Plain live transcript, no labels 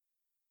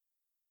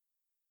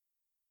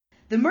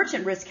The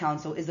Merchant Risk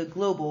Council is a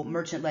global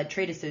merchant-led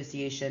trade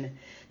association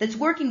that's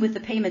working with the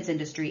payments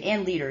industry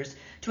and leaders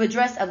to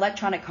address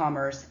electronic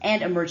commerce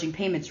and emerging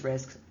payments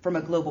risks from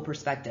a global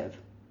perspective.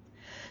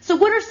 So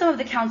what are some of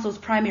the Council's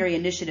primary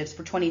initiatives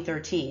for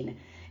 2013,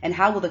 and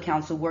how will the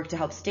Council work to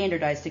help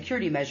standardize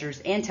security measures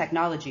and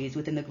technologies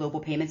within the global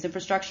payments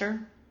infrastructure?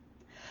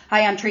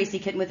 Hi, I'm Tracy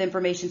Kitten with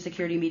Information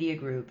Security Media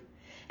Group,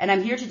 and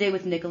I'm here today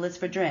with Nicholas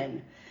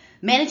Vedrin,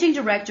 Managing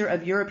Director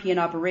of European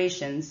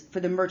Operations for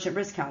the Merchant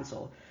Risk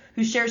Council,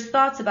 who shares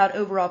thoughts about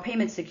overall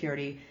payment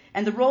security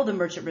and the role the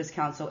Merchant Risk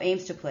Council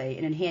aims to play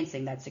in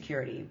enhancing that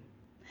security.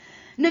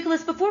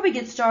 Nicholas, before we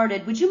get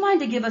started, would you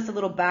mind to give us a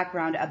little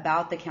background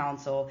about the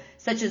Council,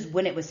 such as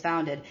when it was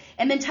founded,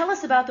 and then tell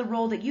us about the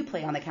role that you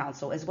play on the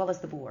Council as well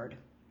as the board?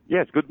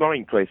 Yes, good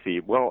morning,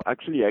 Tracy. Well,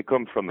 actually, I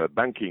come from a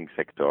banking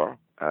sector.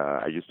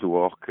 I used to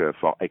work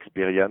for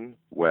Experian,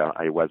 where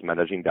I was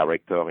managing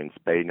director in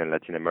Spain and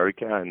Latin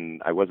America,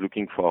 and I was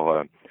looking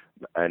for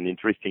an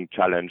interesting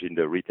challenge in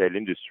the retail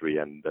industry,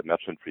 and the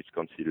Merchant Risk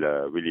Council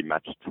really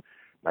matched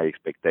my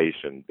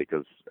expectation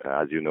because,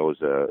 as you know,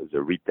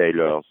 the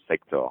retailer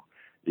sector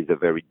is a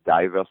very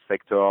diverse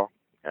sector,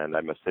 and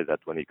I must say that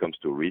when it comes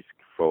to risk,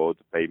 fraud,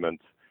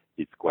 payments,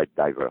 it's quite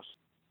diverse.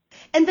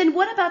 And then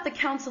what about the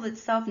Council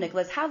itself,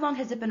 Nicholas? How long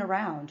has it been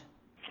around?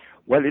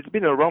 Well, it's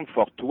been around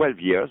for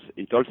 12 years.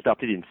 It all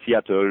started in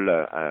Seattle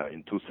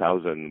in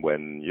 2000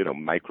 when,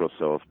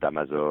 Microsoft,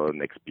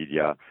 Amazon,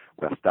 Expedia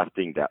were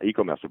starting their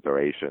e-commerce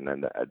operation,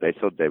 and they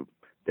thought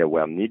they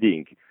were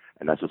needing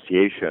an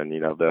association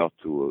in order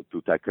to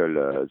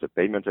tackle the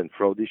payment and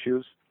fraud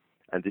issues.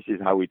 And this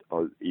is how it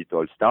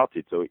all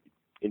started. So,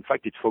 in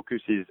fact, it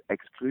focuses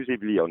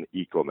exclusively on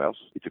e-commerce.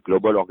 It's a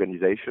global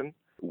organization.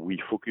 We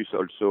focus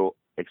also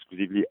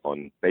exclusively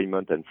on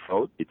payment and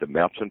fraud. It's a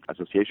merchant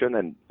association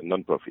and a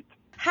non-profit.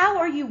 How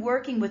are you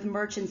working with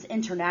merchants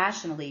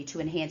internationally to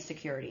enhance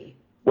security?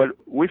 Well,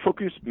 we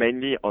focus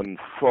mainly on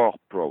 4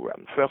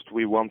 programs. First,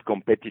 we want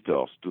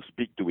competitors to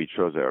speak to each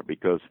other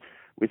because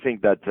we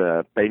think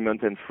that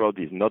payment and fraud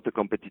is not a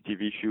competitive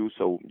issue.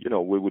 So,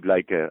 we would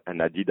like an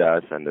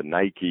Adidas and a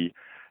Nike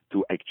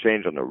to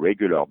exchange on a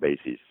regular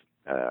basis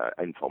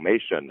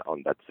information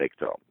on that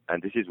sector.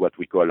 And this is what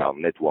we call our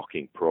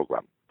networking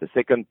program. The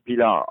second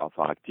pillar of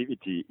our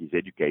activity is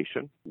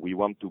education. We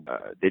want to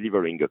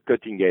delivering a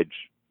cutting-edge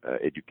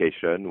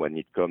education when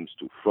it comes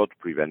to fraud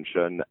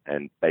prevention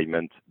and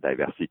payment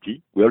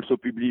diversity. We also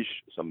publish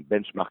some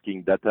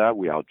benchmarking data.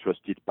 We are a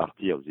trusted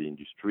party of the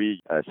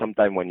industry.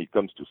 Sometimes when it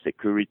comes to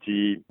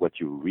security, what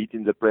you read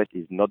in the press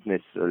is not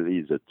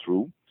necessarily the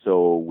truth.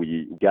 So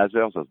we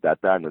gather those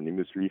data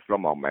anonymously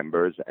from our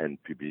members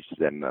and publish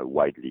them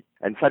widely.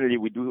 And finally,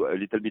 we do a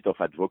little bit of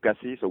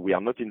advocacy. So we are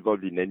not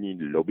involved in any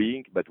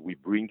lobbying, but we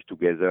bring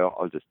together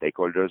all the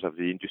stakeholders of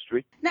the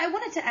industry. Now, I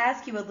wanted to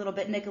ask you a little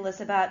bit,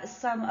 Nicholas, about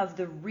some of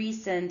the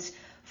recent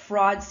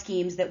fraud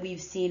schemes that we've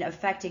seen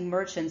affecting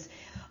merchants.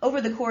 Over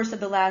the course of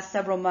the last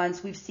several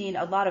months, we've seen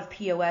a lot of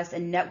POS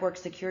and network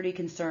security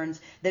concerns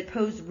that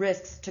pose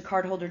risks to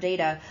cardholder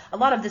data. A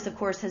lot of this, of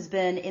course, has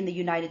been in the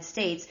United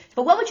States.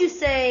 But what would you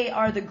say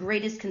are the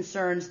greatest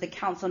concerns the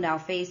Council now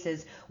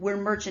faces where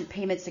merchant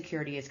payment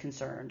security is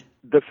concerned?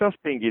 The first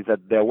thing is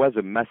that there was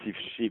a massive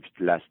shift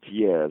last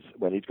year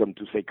when it comes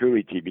to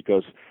security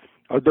because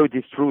although it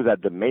is true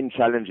that the main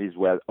challenges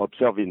were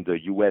observed in the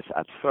U.S.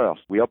 at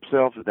first, we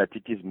observed that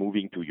it is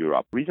moving to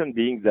Europe. Reason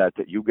being that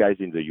you guys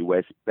in the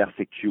U.S.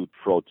 persecute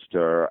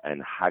fraudsters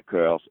and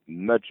hackers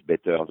much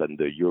better than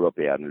the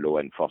European law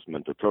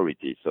enforcement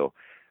authorities. So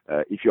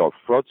if you're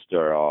a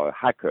fraudster or a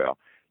hacker,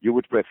 you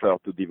would prefer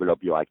to develop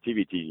your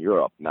activity in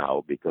Europe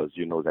now because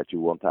you know that you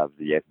won't have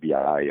the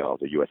FBI or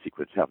the U.S.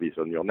 Secret Service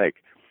on your neck.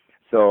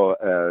 So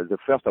the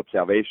first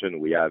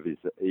observation we have is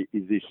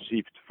this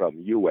shift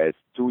from US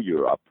to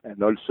Europe.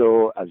 And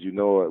also, as you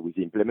know, with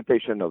the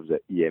implementation of the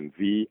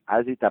EMV,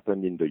 as it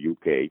happened in the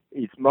UK,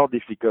 it's more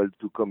difficult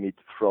to commit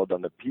fraud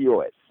on the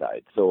POS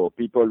side. So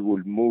people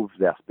will move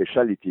their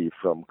specialty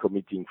from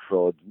committing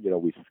fraud,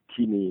 with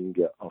skimming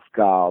of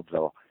cards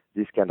or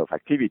this kind of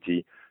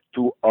activity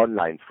to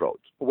online fraud.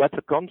 What's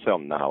a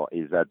concern now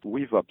is that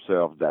we've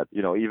observed that,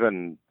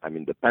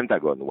 the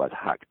Pentagon was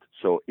hacked.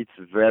 So it's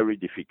very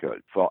difficult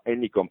for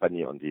any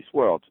company on this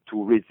world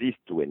to resist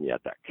to any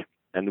attack.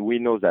 And we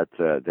know that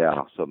there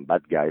are some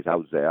bad guys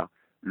out there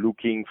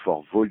looking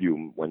for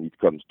volume when it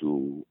comes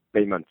to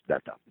payment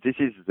data. This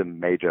is the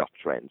major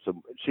trend.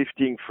 So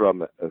shifting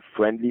from a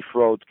friendly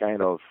fraud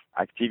kind of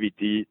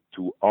activity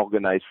to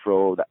organized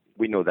fraud,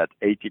 we know that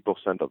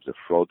 80% of the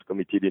fraud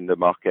committed in the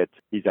market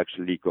is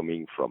actually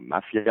coming from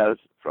mafias,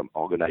 from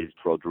organized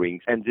fraud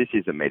rings, and this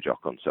is a major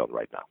concern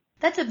right now.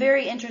 That's a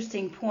very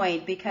interesting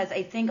point because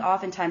I think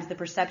oftentimes the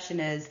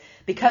perception is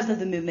because of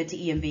the movement to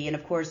EMV, and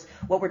of course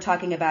what we're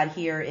talking about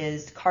here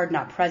is card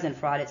not present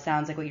fraud. It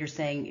sounds like what you're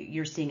saying,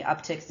 you're seeing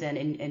upticks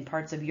in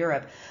parts of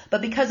Europe.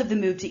 But because of the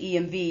move to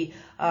EMV,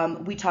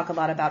 we talk a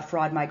lot about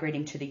fraud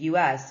migrating to the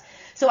U.S.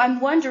 So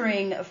I'm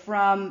wondering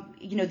from,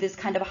 this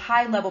kind of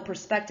high level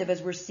perspective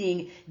as we're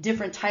seeing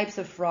different types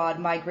of fraud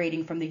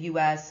migrating from the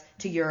U.S.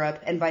 to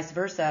Europe and vice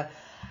versa,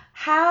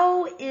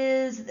 How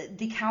is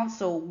the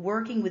council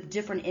working with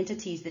different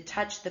entities that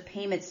touch the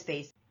payment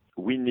space?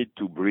 We need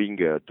to bring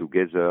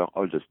together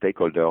all the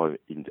stakeholders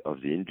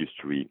of the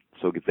industry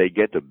so they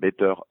get a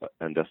better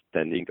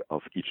understanding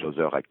of each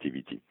other's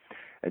activity.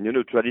 And,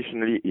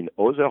 traditionally in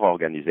other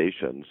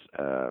organizations,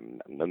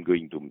 I'm not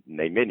going to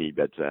name any,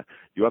 but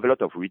you have a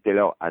lot of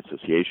retailer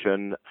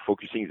associations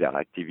focusing their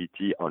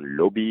activity on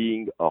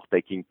lobbying or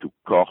taking to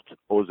court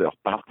other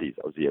parties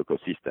of the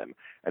ecosystem.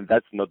 And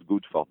that's not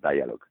good for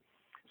dialogue.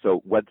 So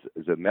what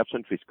the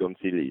Merchant Risk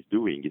Council is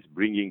doing is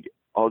bringing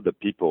all the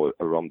people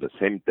around the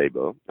same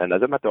table. And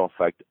as a matter of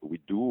fact,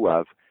 we do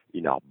have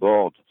in our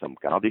board some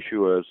card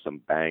issuers, some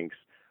banks.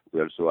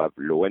 We also have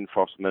law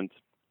enforcement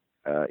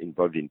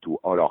involved into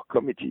all our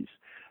committees,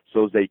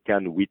 so they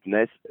can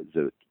witness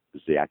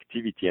the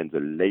activity and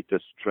the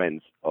latest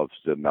trends of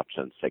the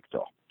merchant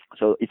sector.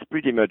 So it's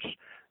pretty much,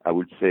 I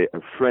would say, a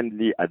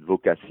friendly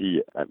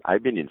advocacy.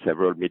 I've been in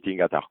several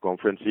meetings at our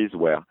conferences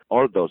where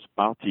all those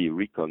parties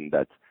reckon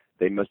that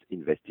they must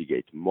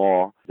investigate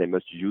more. They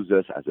must use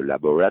us as a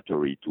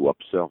laboratory to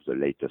observe the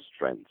latest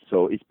trends.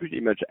 So it's pretty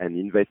much an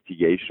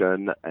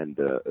investigation and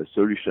a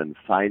solution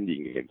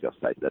finding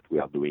exercise that we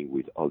are doing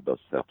with all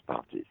those third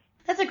parties.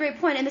 That's a great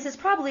point, and this is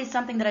probably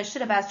something that I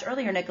should have asked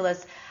earlier,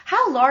 Nicholas.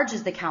 How large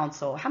is the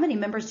council? How many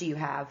members do you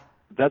have?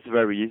 That's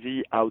very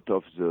easy. Out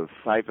of the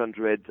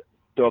 500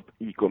 top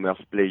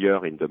e-commerce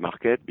player in the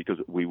market, because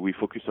we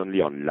focus only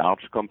on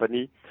large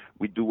company,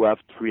 we do have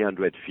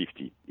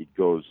 350. It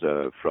goes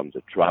from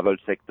the travel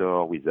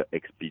sector with the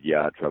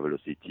Expedia,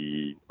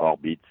 Travelocity,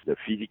 Orbit, the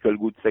physical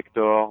goods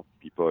sector,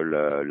 people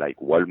like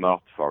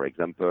Walmart, for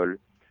example,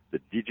 the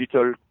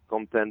digital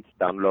content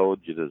download,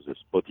 the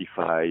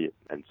Spotify,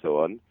 and so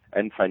on.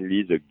 And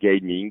finally, the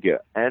gaming,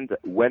 and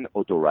when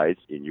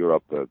authorized in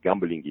Europe,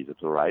 gambling is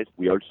authorized,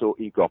 we also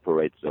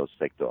incorporate those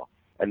sectors.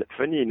 And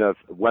funny enough,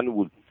 one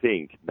would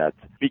think that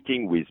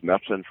speaking with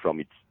merchants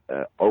from its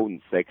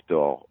own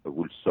sector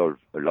will solve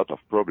a lot of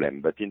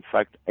problems, but in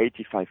fact,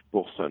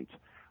 85%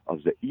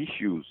 of the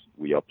issues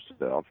we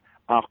observe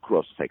are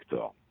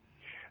cross-sector.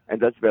 And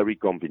that's very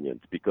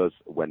convenient because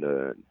when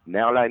an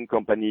airline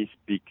company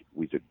speaks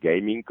with a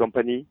gaming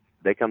company,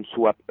 they can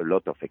swap a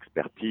lot of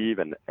expertise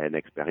and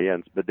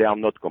experience, but they are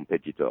not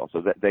competitors.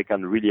 So that they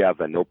can really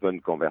have an open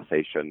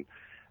conversation.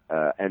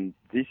 And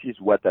this is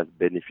what has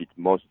benefited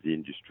most the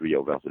industry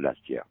over the last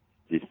year,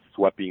 this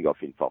swapping of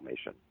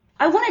information.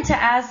 I wanted to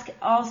ask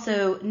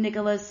also,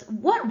 Nicholas,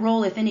 what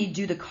role, if any,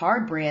 do the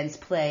card brands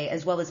play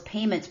as well as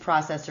payments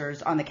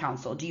processors on the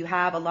council? Do you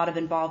have a lot of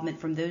involvement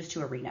from those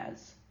two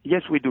arenas?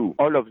 Yes, we do.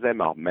 All of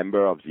them are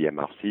members of the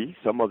MRC.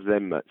 Some of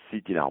them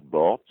sit in our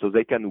board, so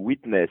they can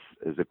witness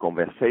the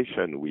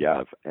conversation we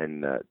have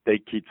and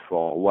take it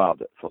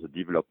forward for the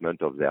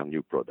development of their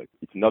new product.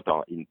 It's not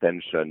our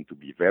intention to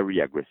be very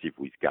aggressive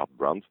with card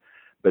brands,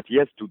 but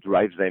yes, to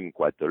drive them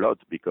quite a lot,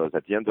 because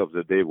at the end of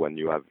the day, when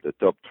you have the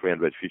top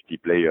 350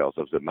 players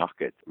of the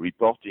market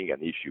reporting an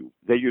issue,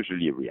 they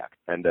usually react.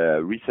 And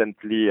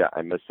recently,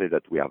 I must say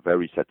that we are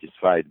very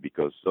satisfied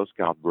because those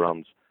card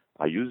brands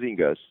are using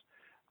us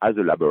as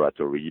a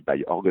laboratory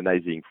by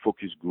organizing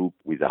focus group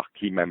with our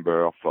key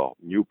member for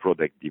new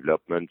product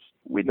developments.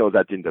 We know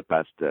that in the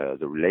past, the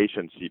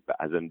relationship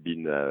hasn't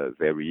been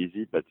very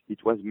easy, but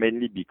it was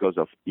mainly because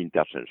of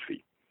interchange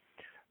fee.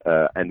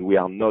 And we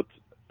are not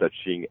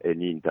touching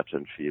any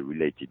interchange fee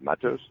related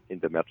matters in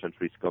the Merchant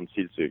Risk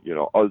Council.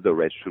 So, all the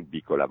rest should be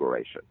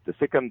collaboration. The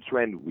second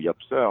trend we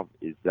observe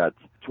is that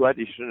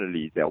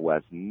traditionally there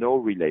was no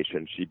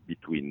relationship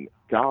between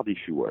card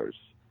issuers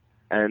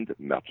and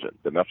merchants.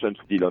 The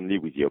merchants deal only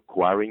with the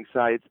acquiring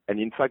side, and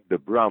in fact the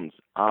brands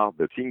are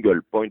the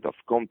single point of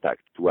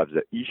contact to have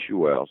the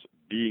issuers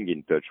being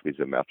in touch with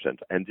the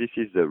merchant, and this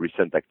is the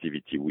recent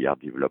activity we are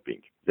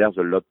developing. There's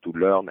a lot to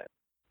learn.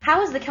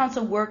 How is the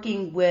council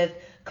working with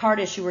card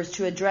issuers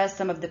to address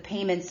some of the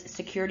payments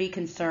security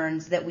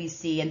concerns that we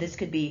see, and this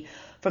could be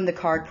from the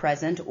card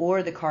present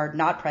or the card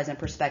not present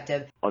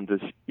perspective? On the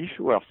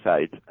issuer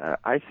side,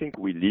 I think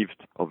we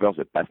lived over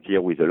the past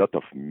year with a lot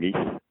of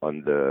myths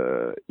on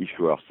the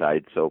issuer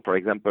side. So, for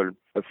example,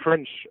 a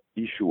French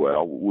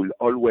issuer will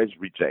always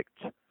reject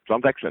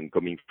transaction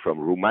coming from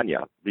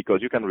Romania,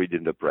 because you can read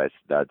in the press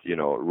that,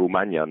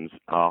 Romanians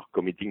are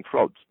committing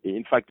frauds.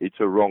 In fact, it's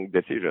a wrong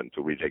decision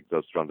to reject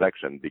those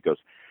transactions, because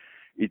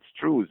it's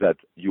true that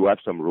you have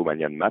some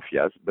Romanian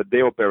mafias, but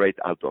they operate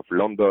out of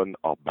London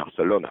or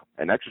Barcelona.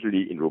 And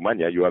actually, in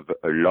Romania, you have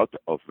a lot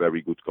of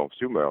very good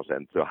consumers,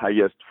 and the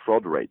highest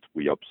fraud rate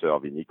we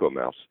observe in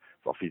e-commerce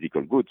for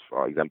physical goods,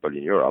 for example,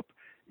 in Europe,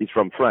 is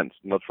from France,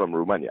 not from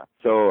Romania.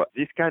 So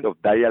this kind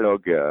of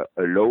dialogue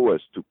allows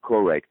us to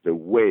correct the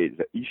way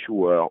the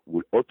issuer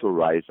will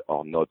authorize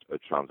or not a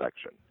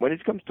transaction. When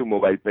it comes to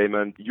mobile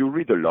payment, you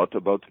read a lot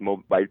about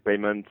mobile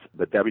payments,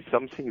 but there is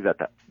something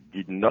that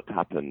did not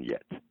happen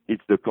yet.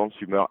 It's the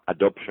consumer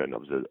adoption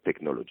of the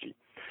technology.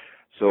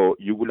 So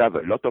you will have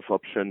a lot of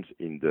options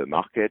in the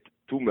market,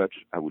 too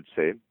much, I would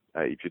say.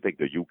 If you take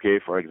the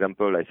UK, for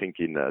example, I think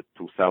in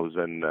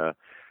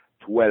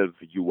 2012,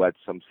 you had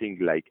something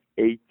like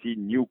 80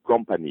 new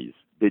companies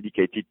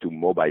dedicated to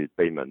mobile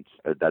payments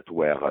that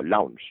were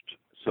launched.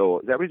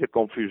 So there is a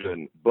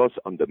confusion both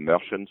on the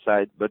merchant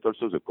side, but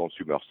also the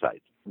consumer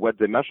side. What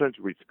the Merchant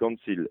Risk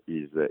Council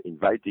is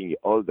inviting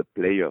all the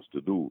players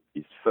to do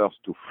is first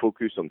to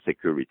focus on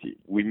security.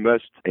 We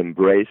must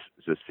embrace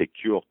the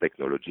secure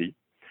technology.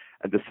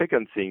 And the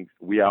second thing,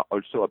 we are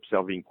also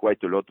observing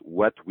quite a lot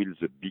what will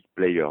the big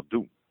player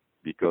do.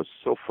 Because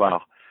so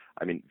far,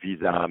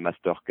 Visa,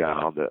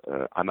 MasterCard,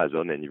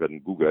 Amazon, and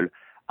even Google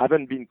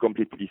haven't been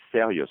completely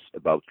serious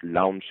about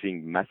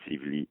launching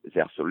massively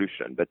their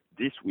solution, but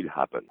this will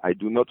happen. I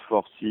do not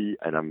foresee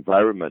an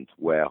environment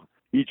where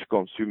each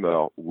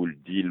consumer will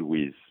deal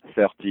with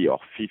 30 or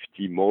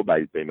 50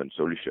 mobile payment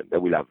solutions. They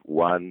will have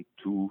 1,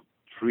 2,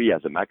 3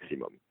 as a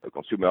maximum. A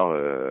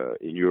consumer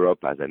in Europe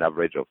has an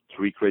average of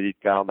 3 credit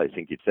cards. I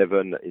think it's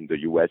 7 in the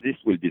US. This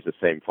will be the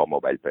same for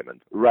mobile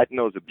payment. Right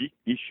now, the big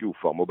issue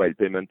for mobile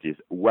payment is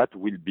what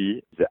will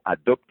be the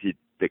adopted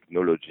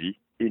technology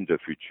in the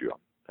future.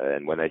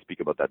 And when I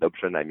speak about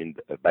adoption, I mean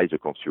by the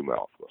consumer,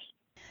 of course.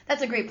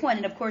 That's a great point.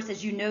 And of course,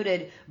 as you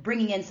noted,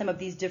 bringing in some of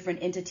these different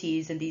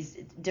entities and these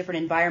different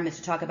environments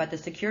to talk about the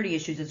security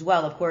issues as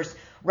well. Of course,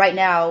 right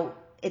now,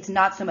 it's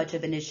not so much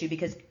of an issue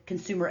because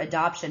consumer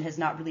adoption has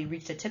not really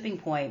reached a tipping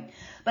point.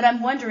 But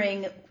I'm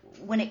wondering,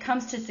 when it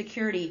comes to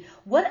security,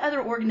 what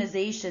other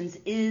organizations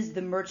is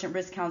the Merchant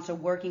Risk Council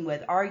working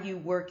with? Are you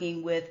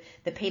working with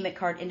the Payment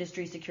Card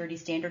Industry Security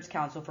Standards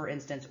Council, for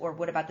instance, or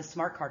what about the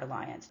Smart Card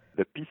Alliance?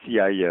 The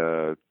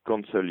PCI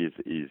Council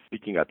is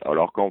speaking at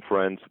our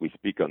conference. We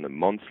speak on a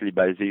monthly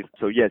basis.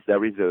 So yes,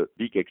 there is a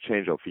big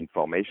exchange of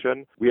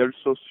information. We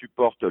also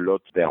support a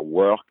lot their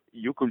work.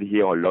 You could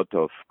hear a lot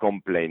of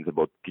complaints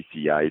about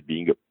PCI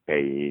being a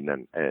pain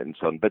and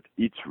so on, but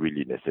it's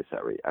really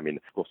necessary.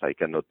 Of course, I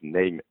cannot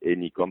name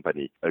any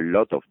company. A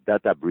lot of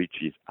data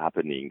breaches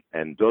happening,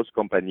 and those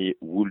companies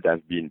would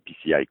have been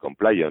PCI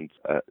compliant.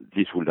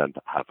 This wouldn't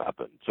have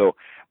happened. So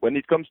when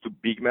it comes to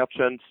big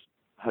merchants,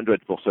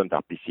 100%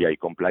 are PCI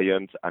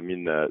compliant.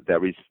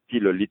 There is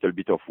still a little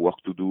bit of work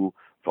to do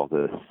for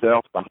the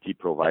third-party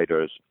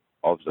providers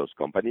of those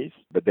companies,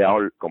 but they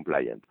are all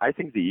compliant. I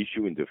think the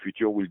issue in the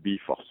future will be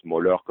for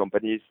smaller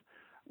companies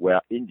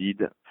where indeed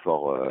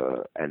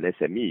for an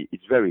SME,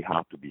 it's very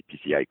hard to be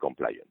PCI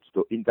compliant.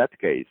 So in that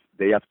case,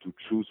 they have to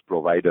choose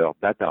providers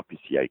that are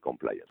PCI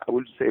compliant. I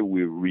would say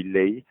we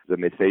relay the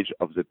message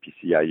of the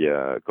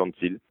PCI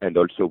Council, and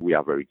also we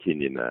are very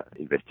keen in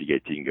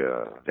investigating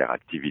their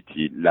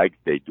activity like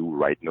they do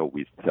right now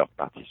with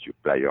third-party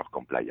supplier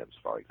compliance,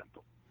 for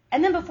example.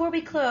 And then before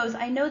we close,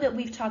 I know that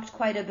we've talked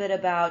quite a bit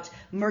about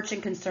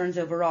merchant concerns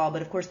overall,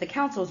 but of course the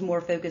Council is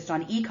more focused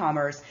on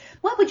e-commerce.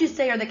 What would you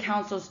say are the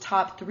Council's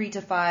top 3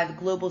 to 5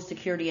 global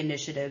security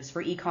initiatives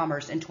for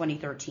e-commerce in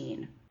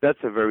 2013?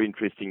 That's a very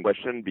interesting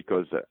question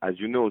because, as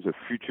you know, the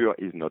future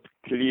is not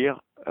clear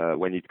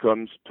when it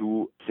comes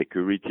to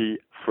security,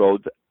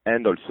 fraud,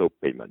 and also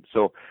payment.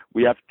 So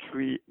we have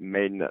 3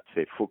 main,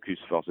 focus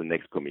for the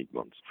next coming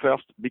months.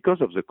 First, because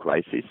of the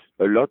crisis,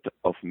 a lot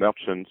of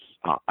merchants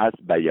are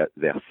asked by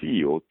their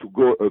CEO to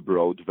go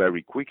abroad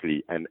very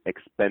quickly and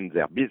expand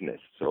their business.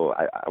 So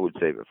I would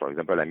say, for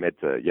example, I met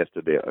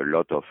yesterday a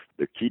lot of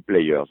the key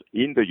players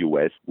in the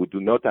US who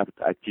do not have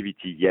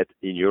activity yet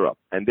in Europe,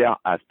 and they are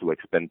asked to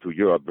expand to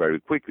Europe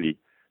very quickly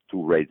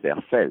to raise their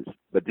sales.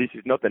 But this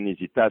is not an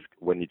easy task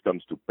when it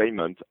comes to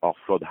payment or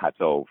fraud.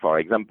 So, for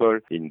example,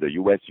 in the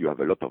US, you have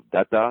a lot of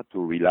data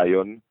to rely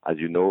on. As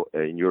you know,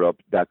 in Europe,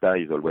 data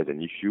is always an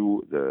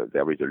issue.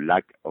 There is a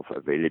lack of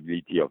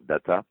availability of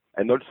data.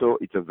 And also,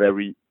 it's a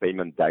very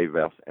payment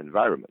diverse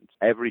environment.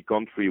 Every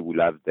country will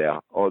have their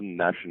own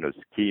national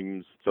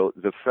schemes. So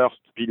the first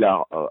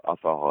pillar of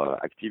our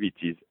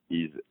activities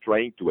is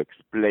trying to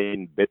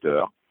explain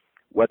better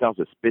what are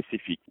the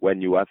specifics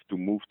when you have to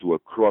move to a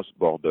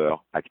cross-border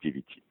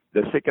activity.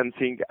 The second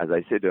thing, as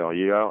I said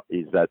earlier,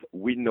 is that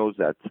we know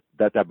that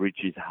data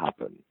breaches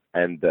happen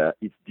and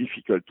it's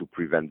difficult to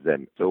prevent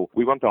them. So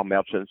we want our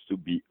merchants to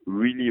be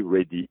really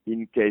ready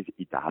in case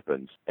it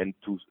happens and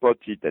to spot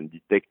it and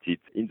detect it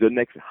in the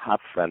next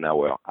half an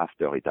hour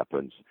after it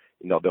happens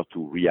in order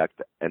to react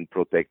and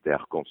protect their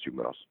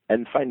consumers.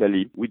 And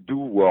finally, we do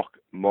work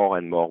more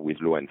and more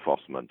with law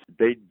enforcement.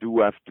 They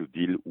do have to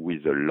deal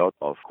with a lot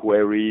of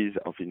queries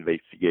of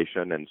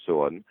investigation and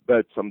so on,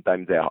 but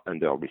sometimes they are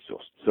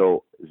under-resourced.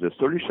 So the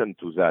solution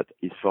to that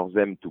is for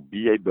them to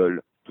be able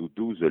to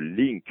do the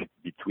link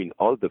between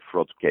all the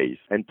fraud cases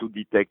and to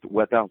detect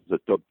what are the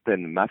top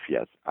 10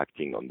 mafias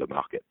acting on the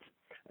market.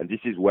 And this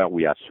is where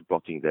we are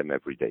supporting them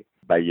every day.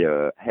 By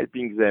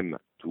helping them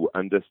to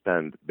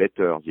understand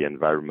better the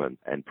environment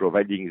and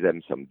providing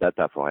them some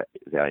data for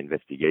their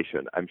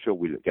investigation, I'm sure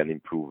we can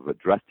improve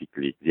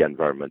drastically the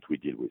environment we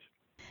deal with.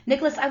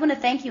 Nicholas, I want to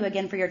thank you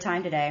again for your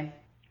time today.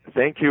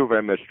 Thank you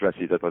very much,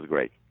 Tracy. That was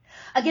great.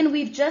 Again,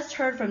 we've just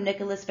heard from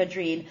Nicholas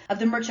Fedrine of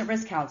the Merchant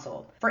Risk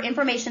Council. For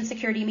Information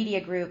Security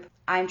Media Group,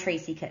 I'm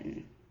Tracy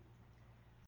Kitten.